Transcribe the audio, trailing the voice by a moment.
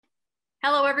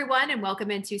Hello, everyone, and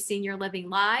welcome into Senior Living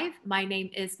Live. My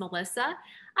name is Melissa.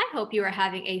 I hope you are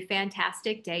having a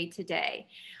fantastic day today.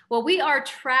 Well, we are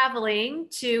traveling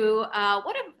to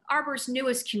one of Arbor's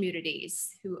newest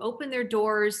communities who opened their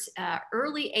doors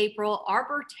early April,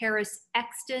 Arbor Terrace,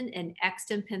 Exton in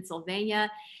Exton, Pennsylvania.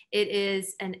 It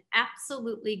is an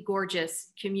absolutely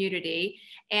gorgeous community.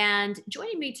 And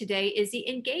joining me today is the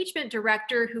engagement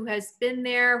director who has been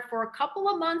there for a couple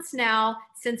of months now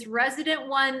since resident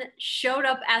one showed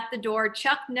up at the door,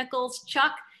 Chuck Nichols.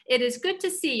 Chuck, it is good to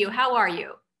see you. How are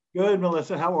you? Good,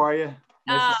 Melissa. How are you?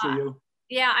 Nice to Uh, see you.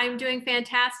 yeah, I'm doing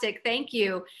fantastic. Thank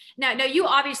you. Now, you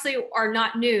obviously are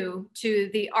not new to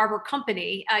the Arbor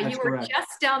Company. You That's were correct.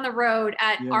 just down the road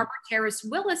at Yeah. Arbor Terrace,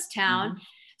 Willistown. Mhm.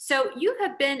 So you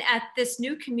have been at this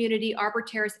new community, Arbor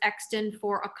Terrace Exton,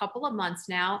 for a couple of months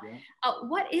now. Yeah.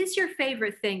 What is your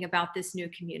favorite thing about this new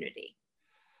community?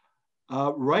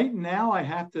 Right now, I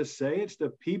have to say it's the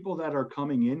people that are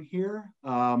coming in here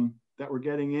that we're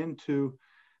getting into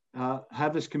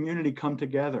have this community come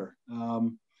together.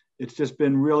 It's just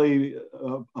been really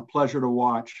a pleasure to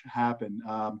watch happen.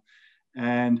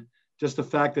 And just the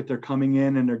fact that they're coming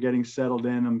in and they're getting settled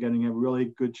in, I'm getting a really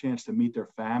good chance to meet their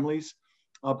families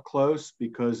up close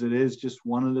because it is just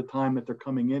one at a time that they're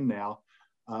coming in now.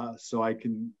 So I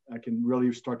can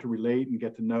really start to relate and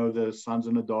get to know the sons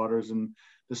and the daughters and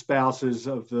the spouses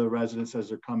of the residents as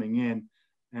they're coming in.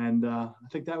 And I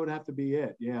think that would have to be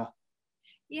it. Yeah.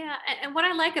 Yeah, and what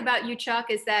I like about you, Chuck,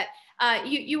 is that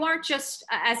you aren't just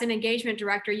as an engagement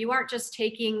director, you aren't just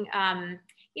taking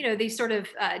these sort of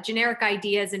generic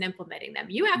ideas and implementing them.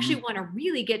 You actually Mhm. want to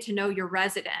really get to know your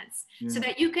residents so Yeah.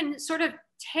 that you can sort of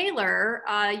tailor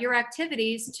your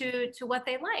activities to what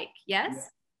they like. Yeah.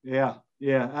 Yes. Yeah.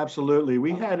 Yeah. Absolutely.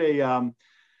 We had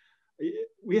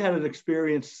an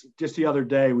experience just the other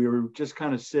day. We were just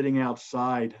kind of sitting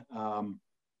outside on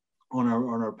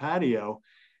our patio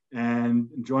and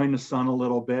enjoying the sun a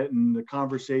little bit, and the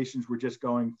conversations were just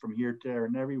going from here to there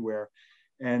and everywhere.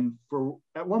 And for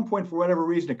at one point, for whatever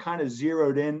reason, it kind of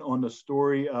zeroed in on the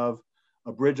story of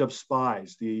A Bridge of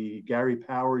Spies, the Gary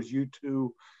Powers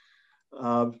U2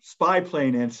 spy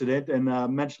plane incident, and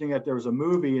mentioning that there was a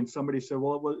movie. And somebody said,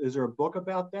 "Well, is there a book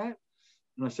about that?"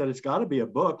 And I said, "It's got to be a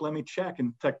book. Let me check."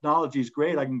 And technology is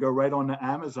great. I can go right on to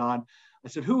Amazon. I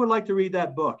said, "Who would like to read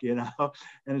that book?" And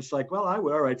it's like, "Well, I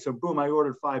will." All right. So boom, I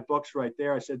ordered 5 books right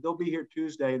there. I said, "They'll be here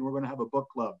Tuesday and we're going to have a book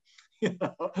club."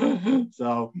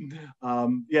 So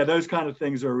yeah, those kind of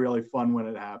things are really fun when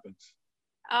it happens.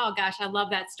 Oh gosh, I love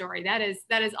that story. That is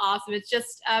awesome. It's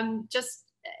just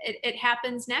it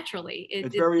happens naturally.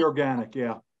 It's very organic.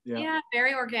 Yeah. Yeah. Yeah,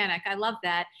 very organic. I love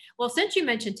that. Well, since you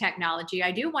mentioned technology,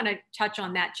 I do want to touch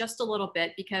on that just a little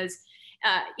bit because,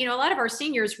 a lot of our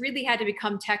seniors really had to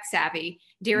become tech savvy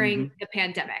during Hmm. the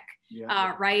pandemic,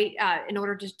 Yeah. right? In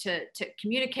order to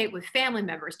communicate with family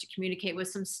members, to communicate with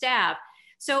some staff.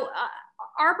 So,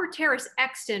 Arbor Terrace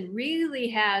Exton really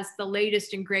has the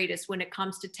latest and greatest when it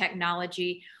comes to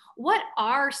technology. What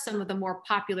are some of the more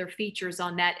popular features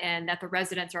on that end that the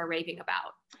residents are raving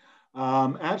about?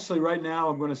 Actually, right now,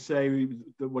 I'm going to say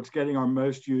that what's getting our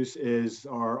most use is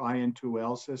our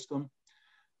IN2L system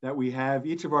that we have.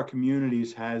 Each of our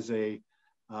communities has a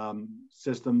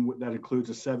system that includes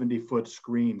a 70-foot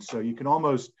screen. So you can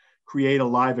almost create a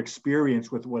live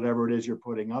experience with whatever it is you're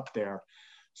putting up there.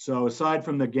 So aside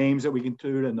from the games that we can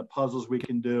do and the puzzles we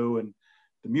can do and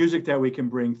the music that we can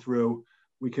bring through,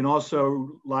 we can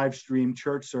also live stream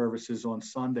church services on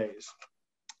Sundays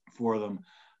for them.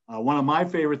 One of my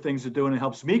favorite things to do, and it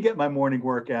helps me get my morning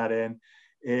workout in,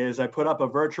 is I put up a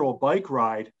virtual bike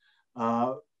ride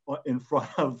uh, in front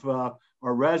of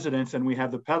our residents, and we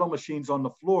have the pedal machines on the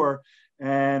floor.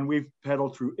 And we've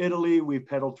pedaled through Italy, we've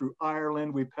pedaled through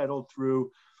Ireland, we pedaled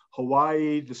through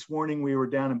Hawaii. This morning we were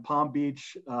down in Palm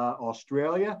Beach,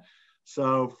 Australia.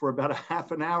 So for about a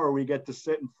half an hour, we get to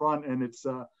sit in front, and it's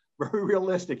very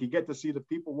realistic. You get to see the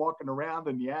people walking around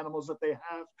and the animals that they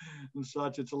have and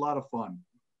such. It's a lot of fun.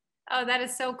 Oh, that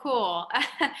is so cool.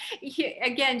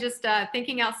 Again, just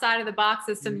thinking outside of the box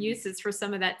of some Mhm. uses for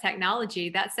some of that technology.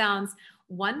 That sounds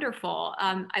wonderful.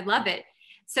 I love it.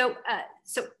 So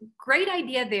great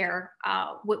idea there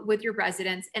with your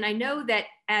residents. And I know that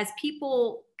as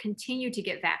people continue to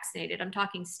get vaccinated, I'm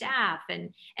talking staff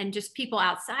and just people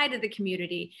outside of the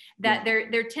community, that Yeah.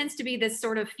 there tends to be this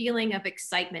sort of feeling of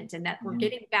excitement and that we're Mhm.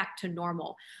 getting back to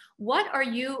normal. What are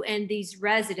you and these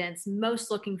residents most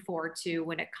looking forward to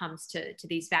when it comes to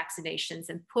these vaccinations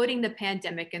and putting the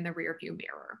pandemic in the rearview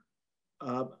mirror?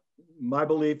 Uh, my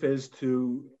belief is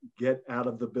to get out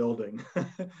of the building,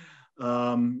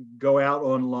 go out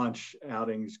on lunch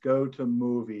outings, go to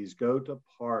movies, go to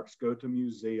parks, go to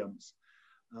museums.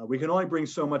 we can only bring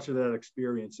so much of that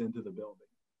experience into the building.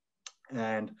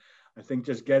 And I think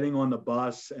just getting on the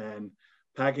bus and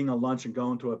packing a lunch and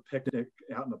going to a picnic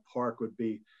out in the park would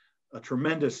be a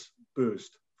tremendous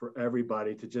boost for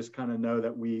everybody to just kind of know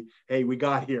that hey, we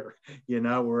got here,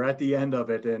 we're at the end of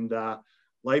it, and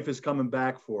life is coming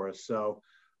back for us. So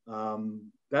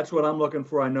that's what I'm looking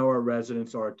for. I know our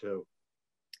residents are too.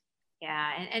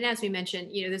 Yeah, and as we mentioned,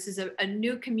 this is a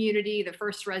new community. The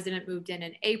first resident moved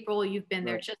in April. You've been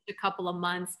there just a couple of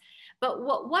months. But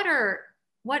what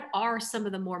are some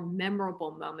of the more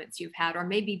memorable moments you've had, or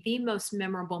maybe the most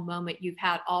memorable moment you've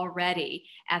had already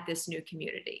at this new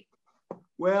community?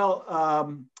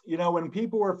 Well, when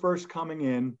people were first coming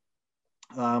in,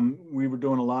 we were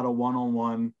doing a lot of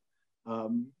one-on-one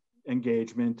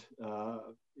engagement,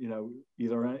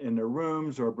 either in their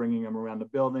rooms or bringing them around the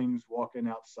buildings, walking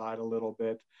outside a little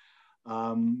bit.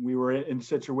 We were in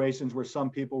situations where some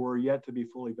people were yet to be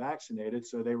fully vaccinated,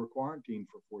 so they were quarantined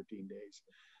for 14 days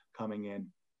coming in.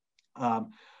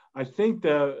 I think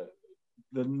the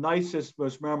nicest,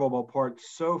 most memorable part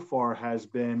so far has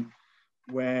been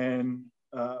when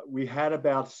we had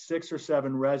about 6 or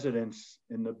 7 residents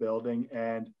in the building,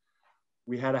 and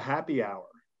we had a happy hour,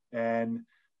 and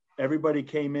everybody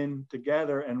came in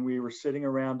together, and we were sitting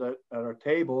around at our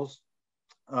tables,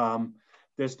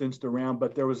 distanced around,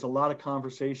 but there was a lot of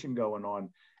conversation going on.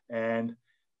 And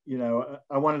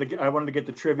I wanted to get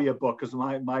the trivia book, because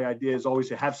my idea is always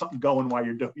to have something going while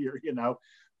you're doing here,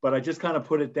 but I just kind of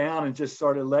put it down and just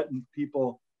started letting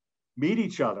people meet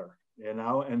each other,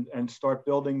 and start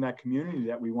building that community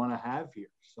that we want to have here.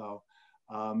 So,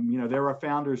 they're a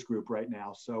founders group right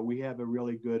now, so we have a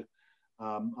really good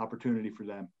opportunity for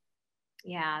them.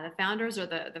 Yeah, the founders are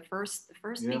the first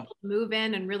people to move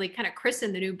in and really kind of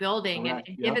christen the new building, and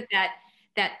give it that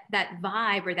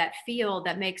vibe or that feel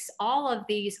that makes all of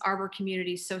these Arbor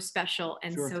communities so special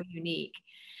and so unique.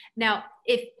 Now,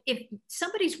 if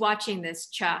somebody's watching this,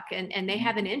 Chuck, and they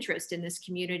have an interest in this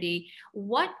community,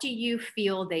 what do you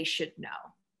feel they should know?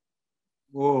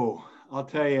 Whoa, I'll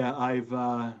tell you, I've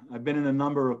been in a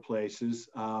number of places,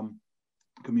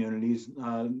 communities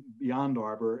beyond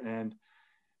Arbor, and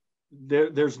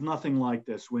there's nothing like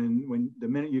this. When the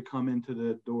minute you come into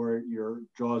the door, your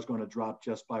jaw is going to drop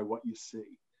just by what you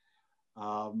see.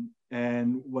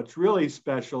 And what's really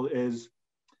special is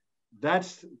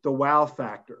that's the wow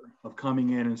factor of coming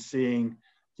in and seeing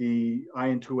the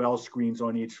IN2L screens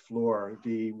on each floor,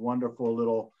 the wonderful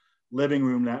little living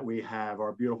room that we have,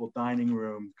 our beautiful dining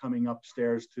room, coming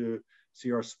upstairs to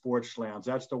see our sports lounge.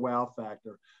 That's the wow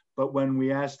factor. But when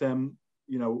we ask them,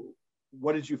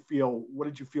 what did you feel? What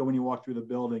did you feel when you walked through the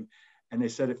building? And they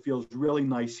said, it feels really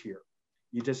nice here.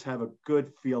 You just have a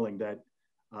good feeling that,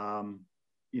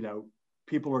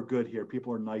 people are good here.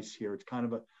 People are nice here. It's kind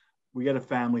of we get a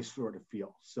family sort of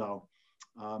feel. So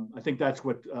I think that's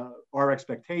what our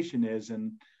expectation is.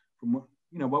 And from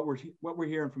what we're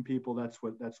hearing from people, that's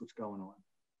what's going on.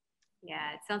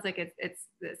 Yeah, it sounds like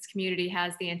this community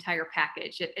has the entire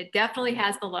package. It definitely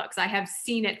has the looks. I have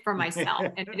seen it for myself,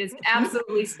 and it is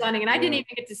absolutely stunning. And I didn't even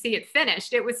get to see it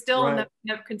finished. It was still in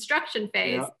the construction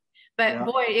phase. But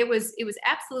boy, it was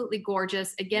absolutely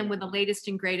gorgeous, again, with the latest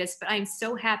and greatest. But I'm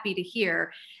so happy to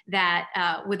hear that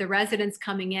with the residents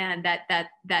coming in, that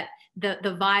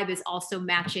the vibe is also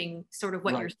matching sort of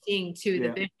what you're seeing to the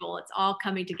visual. It's all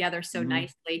coming together so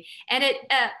nicely. And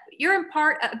you're a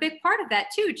big part of that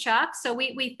too, Chuck. So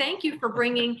we thank you for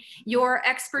bringing your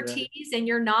expertise and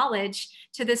your knowledge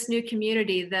to this new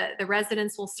community. The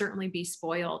residents will certainly be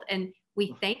spoiled. And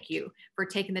we thank you for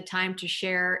taking the time to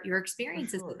share your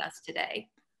experiences with us today.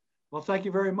 Well, thank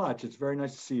you very much. It's very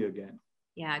nice to see you again.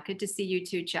 Yeah, good to see you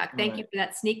too, Chuck. Thank you for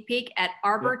that sneak peek at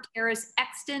Arbor Terrace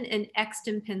Exton in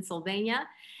Exton, Pennsylvania.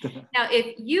 Now,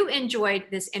 if you enjoyed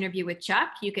this interview with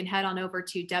Chuck, you can head on over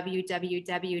to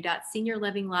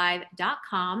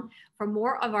www.seniorlivinglive.com for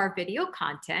more of our video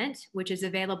content, which is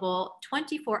available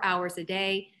 24 hours a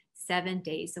day, 7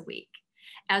 days a week.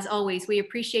 As always, we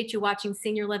appreciate you watching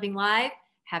Senior Living Live.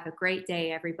 Have a great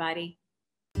day, everybody.